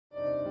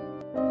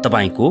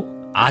तपाईको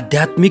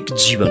आध्यात्मिक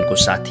जीवनको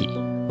साथी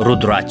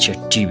रुद्राक्ष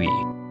टिभी।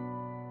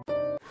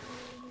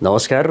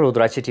 नमस्कार,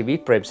 रुद्राक्ष टिभी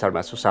प्रेम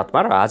शर्मा छु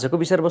साथमा। र आजको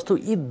विषयवस्तु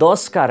यी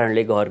 10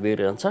 कारणले घर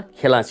बिग्रन्छ,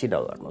 खेलाँची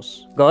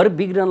नगर्नुहोस्। घर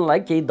बिग्रनलाई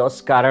केही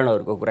 10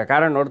 कारणहरूको कुरा,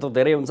 कारणहरू त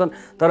धेरै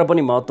हुन्छन् तर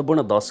पनि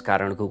महत्त्वपूर्ण 10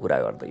 कारणको कुरा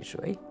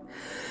गर्दैछु है।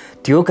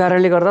 त्यो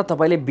कारणले गर्दा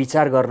तपाईँले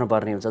विचार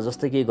गर्नुपर्ने हुन्छ।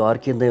 जस्तै कि घर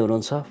किन्दै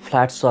हुनुहुन्छ,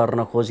 फ्ल्याट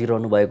सर्न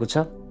खोजिरहनु भएको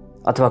छ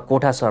अथवा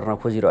कोठा सर्न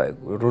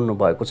खोजिरहनु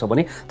भएको छ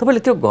भने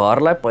तपाईँले त्यो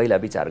घरलाई पहिला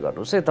विचार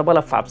गर्नुहोस् है।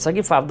 तपाईँलाई फाप्छ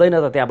कि फाप्दैन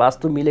त, त्यहाँ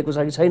वास्तु मिलेको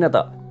छ कि छैन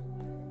त,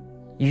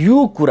 यो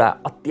कुरा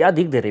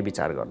अत्याधिक धेरै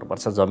विचार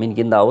गर्नुपर्छ। जमिन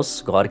किन्दा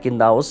होस्, घर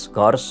किन्दा होस्,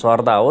 घर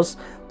सर्दा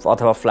होस्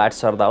अथवा फ्ल्याट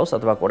सर्दा होस्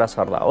अथवा कोठा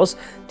सर्दा होस्,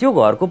 त्यो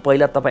घरको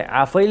पहिला तपाईँ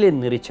आफैले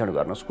निरीक्षण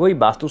गर्नुहोस्। कोही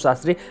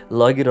वास्तुशास्त्री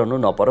लगिरहनु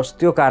नपरोस्।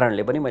 त्यो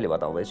कारणले पनि मैले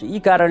बताउँदैछु। यी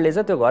कारणले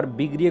चाहिँ त्यो घर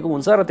बिग्रिएको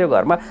हुन्छ र त्यो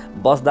घरमा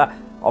बस्दा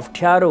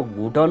अप्ठ्यारो,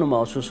 घुटन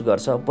महसुस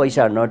गर्छ,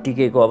 पैसा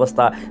नटिकेको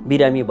अवस्था,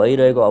 बिरामी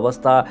भइरहेको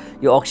अवस्था,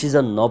 यो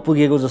अक्सिजन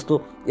नपुगेको जस्तो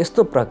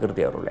यस्तो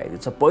प्रकृतिहरू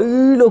ल्याइदिन्छ।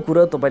 पहिलो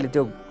कुरो तपाईँले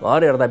त्यो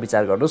घर हेर्दा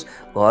विचार गर्नुहोस्,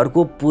 घरको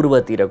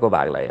पूर्वतिरको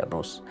भागलाई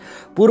हेर्नुहोस्।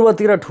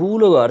 पूर्वतिर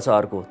ठुलो घर छ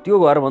अर्को, त्यो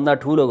घरभन्दा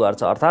ठुलो घर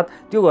छ,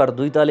 अर्थात् त्यो घर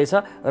 2 तले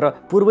छ र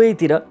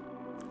पूर्वैतिर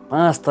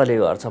 5 तले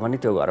घर छ भने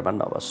त्यो घरमा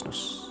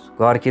नबस्नुहोस्।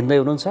 घर किन्दै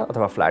हुनुहुन्छ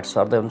अथवा फ्ल्याट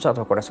सर्दै हुनुहुन्छ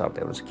अथवा कोठा सर्दै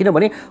हुनुहुन्छ,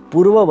 किनभने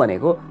पूर्व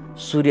भनेको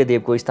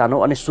सूर्यदेवको स्थान हो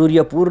अनि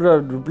सूर्य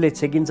पूर्ण रूपले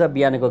छेकिन्छ,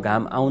 बिहानको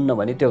घाम आउन्न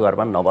भने त्यो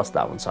घरमा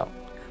नबस्दा हुन्छ।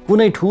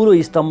 कुनै ठुलो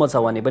स्तम्भ छ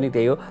भने पनि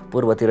त्यही हो,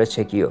 पूर्वतिर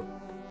छेकियो।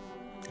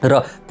 र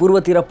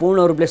पूर्वतिर पूर्ण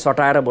रूपले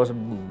सटाएर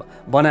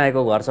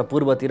बनाएको घर छ,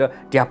 पूर्वतिर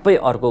ट्याप्पै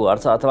अर्को घर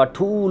छ अथवा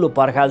ठुलो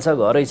पर्खाल छ,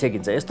 घरै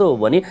छेकिन्छ, यस्तो हो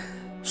भने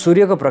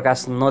सूर्यको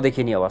प्रकाश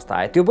नदेखिने अवस्था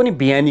आयो, त्यो पनि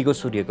बिहानीको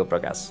सूर्यको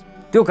प्रकाश।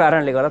 त्यो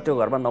कारणले गर्दा त्यो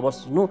घरमा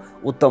नबस्नु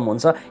उत्तम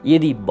हुन्छ।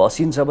 यदि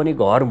बसिन्छ भने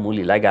घर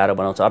मुलीलाई गाह्रो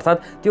बनाउँछ,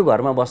 अर्थात् त्यो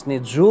घरमा बस्ने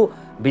जो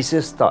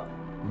विशेषतः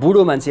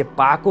बुढो मान्छे,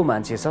 पाको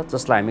मान्छे छ,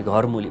 जसलाई हामी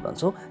घर मुली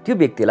भन्छौँ, त्यो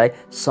व्यक्तिलाई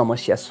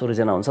समस्या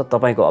सृजना हुन्छ।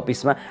 तपाईँको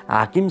अफिसमा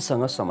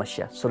हाकिमसँग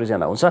समस्या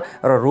सृजना हुन्छ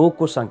र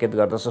रोगको सङ्केत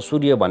गर्दछ।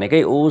 सूर्य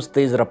भनेकै ओज,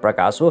 तेज र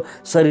प्रकाश हो,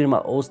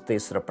 शरीरमा ओज,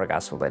 तेज र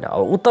प्रकाश हुँदैन।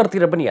 अब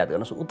उत्तरतिर पनि याद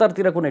गर्नुहोस्,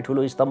 उत्तरतिर कुनै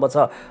ठुलो स्तम्भ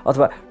छ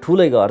अथवा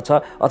ठुलै घर छ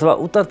अथवा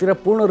उत्तरतिर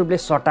पूर्ण रूपले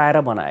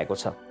सटाएर बनाएको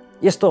छ,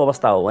 यस्तो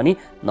अवस्था हो भने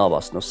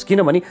नबस्नुहोस्।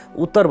 किनभने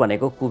उत्तर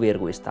भनेको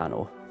कुबेरको स्थान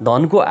हो,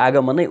 धनको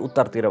आगमन नै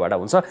उत्तरतिरबाट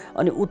हुन्छ।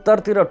 अनि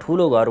उत्तरतिर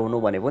ठुलो घर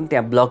हुनु भनेको पनि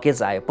त्यहाँ ब्लकेज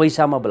आयो,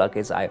 पैसामा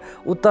ब्लकेज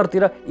आयो।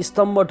 उत्तरतिर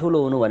स्तम्भ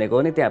ठुलो हुनु भनेको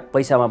पनि त्यहाँ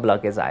पैसामा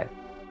ब्लकेज आयो,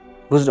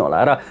 बुझ्नु होला।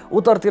 र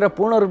उत्तरतिर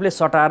पूर्ण रूपले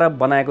सटाएर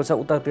बनाएको छ,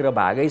 उत्तरतिर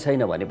भागै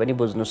छैन भने पनि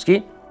बुझ्नुहोस्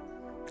कि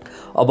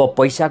अब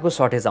पैसाको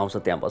सर्टेज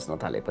आउँछ। त्यहाँ बस्न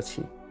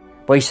थालेपछि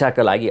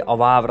पैसाको लागि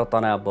अभाव र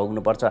तनाव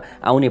भोग्नुपर्छ।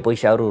 आउने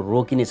पैसाहरू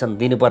रोकिनेछन्,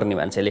 दिनुपर्ने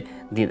मान्छेले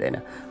दिँदैन।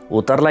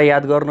 उत्तरलाई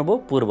याद गर्नुभयो,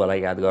 पूर्वलाई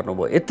याद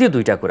गर्नुभयो, यति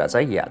 2टा कुरा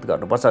चाहिँ याद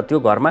गर्नुपर्छ। त्यो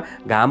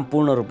घरमा घाम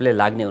पूर्ण रूपले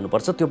लाग्ने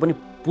हुनुपर्छ, त्यो पनि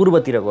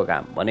पूर्वतिरको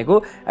घाम भनेको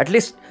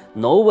एटलिस्ट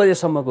 9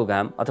 बजेसम्मको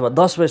घाम अथवा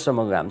 10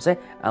 बजेसम्मको घाम चाहिँ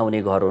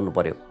आउने घर हुनु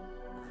पर्यो।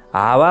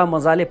 हावा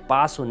मजाले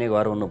पास हुने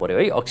घर हुनु पर्यो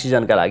है,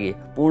 अक्सिजनका लागि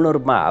पूर्ण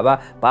रूपमा हावा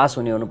पास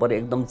हुने हुनु पर्यो।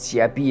 एकदम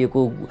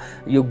च्यापिएको,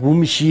 यो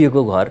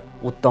गुम्सिएको घर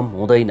उत्तम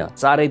हुँदैन,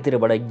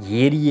 चारैतिरबाट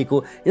घेरिएको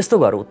यस्तो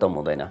घर उत्तम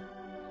हुँदैन।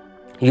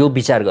 यो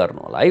विचार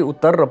गर्नु होला है।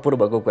 उत्तर र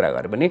पूर्वको कुरा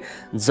गरे भने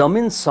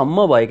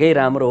जमिनसम्म भएकै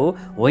राम्रो हो,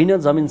 होइन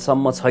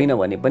जमिनसम्म छैन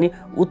भने पनि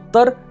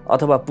उत्तर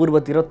अथवा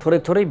पूर्वतिर थोरै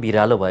थोरै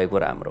भिरालो भएको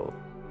राम्रो हो।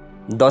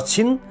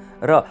 दक्षिण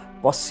र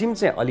पश्चिम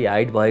चाहिँ अलि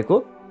हाइट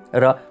भएको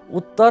र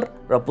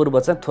उत्तर र पूर्व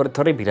चाहिँ थोरै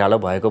थोरै भिरालो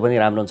भएको पनि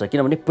राम्रो हुन्छ।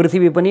 किनभने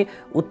पृथ्वी पनि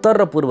उत्तर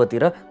र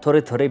पूर्वतिर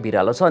थोरै थोरै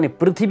भिरालो छ अनि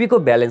पृथ्वीको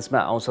ब्यालेन्समा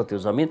आउँछ त्यो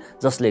जमिन,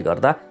 जसले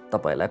गर्दा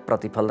तपाईँलाई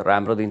प्रतिफल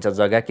राम्रो दिन्छ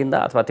जग्गा किन्दा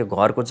अथवा त्यो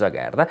घरको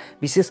जग्गा हेर्दा।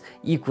 विशेष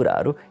यी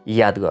कुराहरू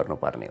याद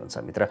गर्नुपर्ने हुन्छ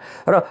मित्र।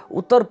 र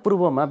उत्तर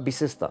पूर्वमा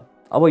विशेष त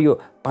अब यो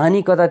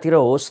पानी कतातिर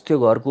होस् त्यो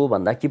घरको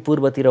भन्दा कि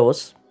पूर्वतिर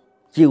होस्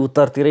कि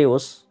उत्तरतिरै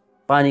होस्,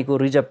 पानीको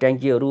रिजर्भ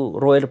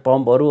ट्याङ्कीहरू, रोयल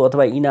पम्पहरू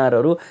अथवा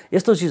इनारहरू,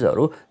 यस्तो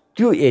चिजहरू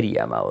त्यो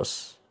एरियामा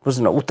होस्।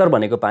 बुझ्नु, उत्तर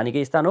भनेको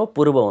पानीकै स्थान हो,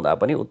 पूर्व हुँदा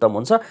पनि उत्तम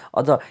हुन्छ,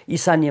 अथवा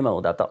ईशान्यमा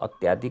हुँदा त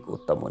अत्याधिक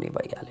उत्तम हुने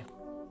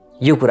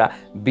भइहाल्यो। यो कुरा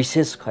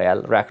विशेष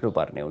ख्याल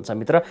राख्नुपर्ने हुन्छ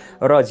मित्र।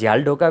 र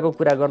झ्यालढोकाको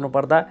कुरा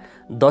गर्नुपर्दा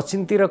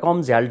दक्षिणतिर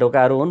कम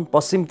झ्यालढोकाहरू हुन्,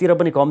 पश्चिमतिर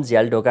पनि कम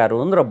झ्यालढोकाहरू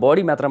हुन् र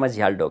बढी मात्रामा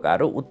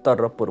झ्यालढोकाहरू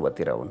उत्तर र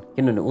पूर्वतिर हुन्।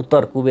 किनभने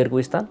उत्तर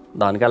कुबेरको स्थान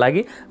धनका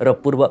लागि र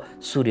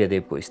पूर्व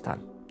सूर्यदेवको स्थान।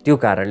 त्यो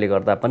कारणले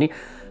गर्दा पनि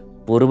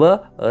पूर्व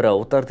र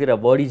उत्तरतिर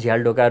बढी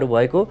झ्यालढोकाहरू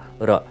भएको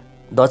र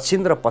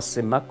दक्षिण र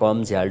पश्चिममा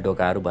कम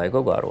झ्यालढोकाहरू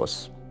भएको घर होस्।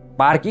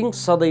 पार्किङ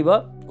सदैव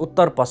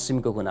उत्तर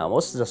पश्चिमको कुना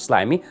होस्,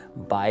 जसलाई हामी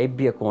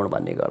वायव्य कोण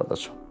भन्ने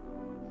गर्दछौँ।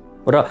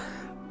 र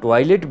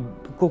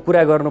टोयलेटको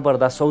कुरा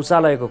गर्नुपर्दा,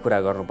 शौचालयको कुरा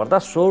गर्नुपर्दा,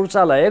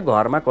 शौचालय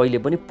घरमा कहिले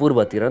पनि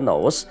पूर्वतिर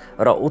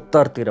नहोस् र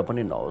उत्तरतिर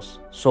पनि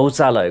नहोस्।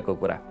 शौचालयको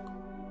कुरा,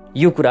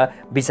 यो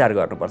कुरा विचार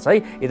गर्नुपर्छ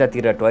है।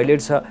 यतातिर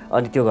टोयलेट छ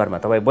अनि त्यो घरमा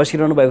तपाईँ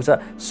बसिरहनु भएको छ,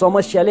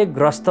 समस्याले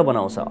ग्रस्त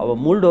बनाउँछ। अब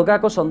मूल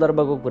ढोकाको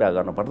सन्दर्भको कुरा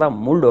गर्नुपर्दा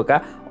मूल ढोका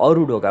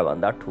अरू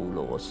ढोकाभन्दा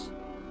ठुलो होस्,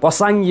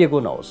 पसाङ्गिएको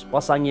नहोस्।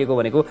 पसाङ्गिएको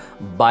भनेको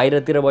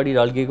बाहिरतिर बढी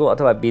ढल्किएको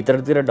अथवा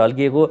भित्रतिर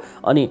ढल्किएको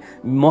अनि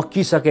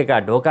मक्किसकेका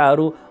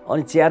ढोकाहरू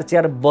अनि च्यार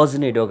च्यार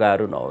बज्ने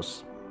ढोकाहरू नहोस्।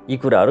 यी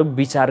कुराहरू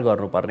विचार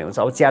गर्नुपर्ने हुन्छ।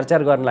 अब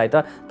च्यार गर्नलाई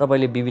त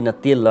तपाईँले विभिन्न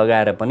तेल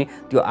लगाएर पनि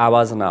त्यो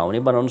आवाज नआउने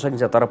बनाउन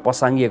सकिन्छ, तर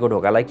पसाङ्गिएको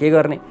ढोकालाई के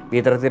गर्ने,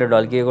 भित्रतिर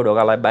ढल्किएको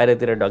ढोकालाई,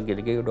 बाहिरतिर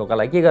ढल्किएको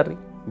ढोकालाई के गर्ने,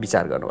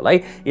 विचार गर्नु होला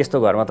है। यस्तो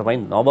घरमा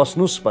तपाईँ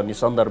नबस्नुहोस् भन्ने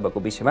सन्दर्भको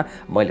विषयमा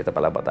मैले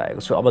तपाईँलाई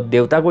बताएको छु। अब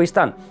देवताको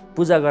स्थान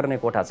पूजा गर्ने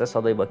कोठा चाहिँ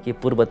सदैव कि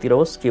पूर्वतिर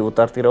होस् कि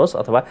उत्तरतिर होस्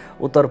अथवा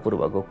उत्तर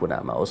पूर्वको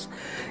कुनामा होस्।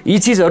 यी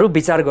चिजहरू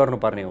विचार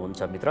गर्नुपर्ने हुन्छ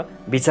मित्र।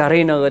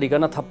 विचारै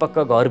नगरिकन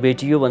थपक्क घर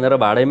भेटियो भनेर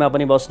भाडैमा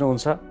पनि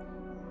बस्नुहुन्छ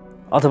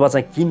अथवा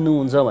चाहिँ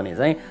किन्नुहुन्छ भने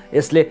चाहिँ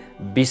यसले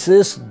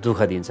विशेष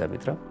दुःख दिन्छ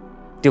मित्र।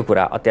 त्यो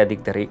कुरा अत्याधिक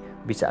धेरै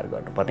विचार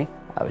गर्नुपर्ने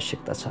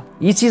आवश्यकता छ।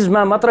 यी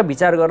चिजमा मात्र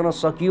विचार गर्न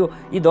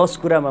सकियो, यी 10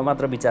 कुरामा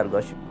मात्र विचार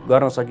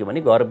गर्न सक्यो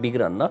भने घर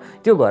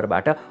बिग्रन्न, त्यो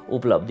घरबाट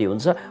उपलब्धि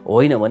हुन्छ,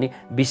 होइन भने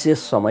विशेष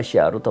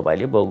समस्याहरू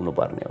तपाईँले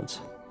भोग्नुपर्ने हुन्छ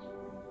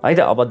है त।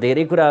 अब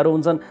धेरै कुराहरू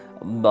हुन्छन्,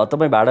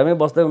 तपाईँ भाडामै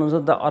बस्दै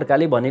हुनुहुन्छ त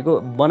अर्काले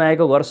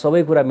बनाएको घर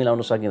सबै कुरा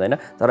मिलाउन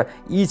सकिँदैन, तर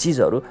यी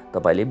चिजहरू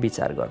तपाईँले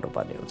विचार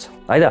गर्नुपर्ने हुन्छ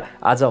है त।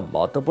 आज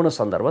महत्त्वपूर्ण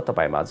सन्दर्भ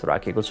तपाईँमा आज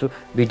राखेको छु।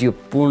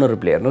 भिडियो पूर्ण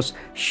रूपले हेर्नुहोस्,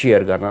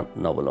 सेयर गर्न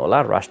नभुल्नुहोला।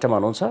 राष्ट्रमा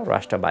हुनुहुन्छ,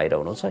 राष्ट्र बाहिर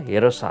हुनुहुन्छ,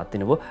 हेरेर साथ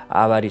दिनुभयो,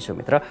 आभारी छु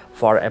मित्र।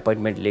 फर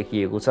एपोइन्टमेन्ट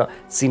लेखिएको छ,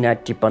 चिना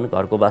टिप्पण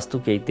घरको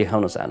वास्तु केही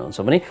देखाउन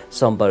चाहनुहुन्छ भने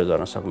सम्पर्क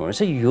गर्न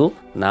सक्नुहुनेछ। यो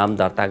नाम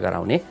दर्ता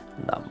गराउने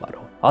नम्बर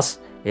हो।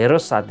 हस्, हेरेर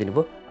साथ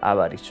दिनुभयो,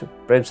 आभारी छु।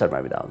 प्रेम शर्मा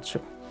बिदा हुन्छु।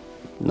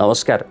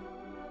 नमस्कार।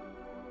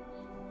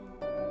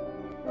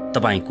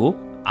 तपाईको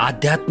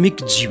आध्यात्मिक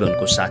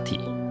जीवनको साथी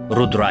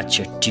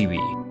रुद्राक्ष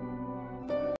टिभी।